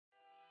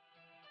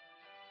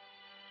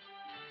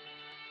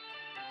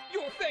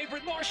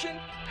favorite Martian.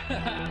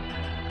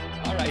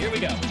 All right, here we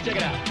go. Check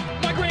it out.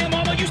 My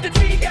grandmama used to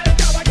speak at a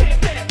job I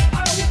can't stand. I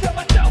always tell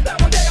myself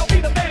that one day I'll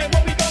be the man.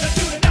 What we gonna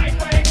do tonight,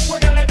 Frank? We're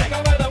gonna take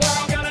over the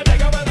world. Gonna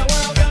take over the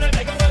world. Gonna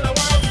take over the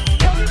world.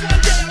 Tell me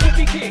one day I could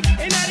be king,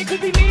 and that it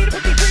could be me to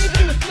put these dreams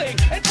into a sling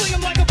and sling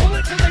them like a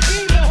bullet till they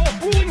beam the whole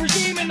ruling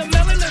regime in the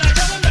melon. Then I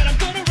tell them that I'm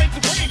gonna rape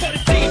the brain, but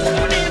it seems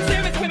I'm damn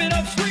Sam swimming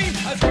upstream.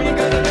 I scream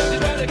 'cause I know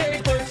just why the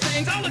cage bird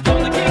sings. I'll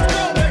atone the king's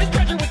throne, where his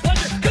treasure with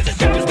pleasure, 'cause this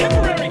job is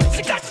temporary.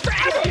 Success is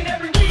forever. And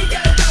every week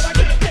at a job I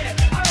can't stand.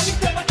 I always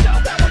tell myself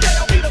that one day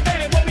I'll be the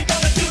man. What we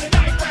gonna do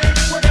tonight, Frank?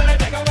 We're gonna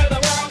take over the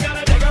world.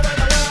 Gonna take over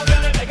the world.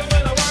 Gonna take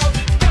over the world.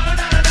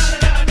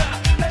 Na-na-na-na-na-na.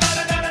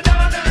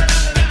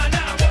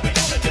 Na-na-na-na-na-na-na-na-na. What we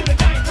gonna do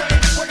tonight,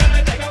 Frank? We're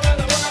gonna take over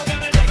the world.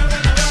 Gonna take over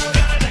the world.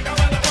 Gonna take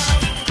over the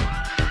world.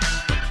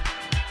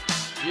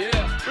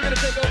 Yeah, we're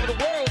gonna take over the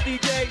world,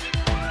 DJ.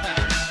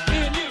 Me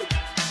and you.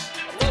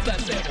 I love that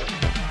sample.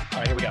 All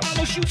right, here we go. I'm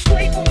gonna shoot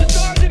straight from the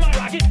stars in my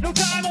rocket. No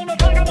time on the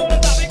clock, I'm on the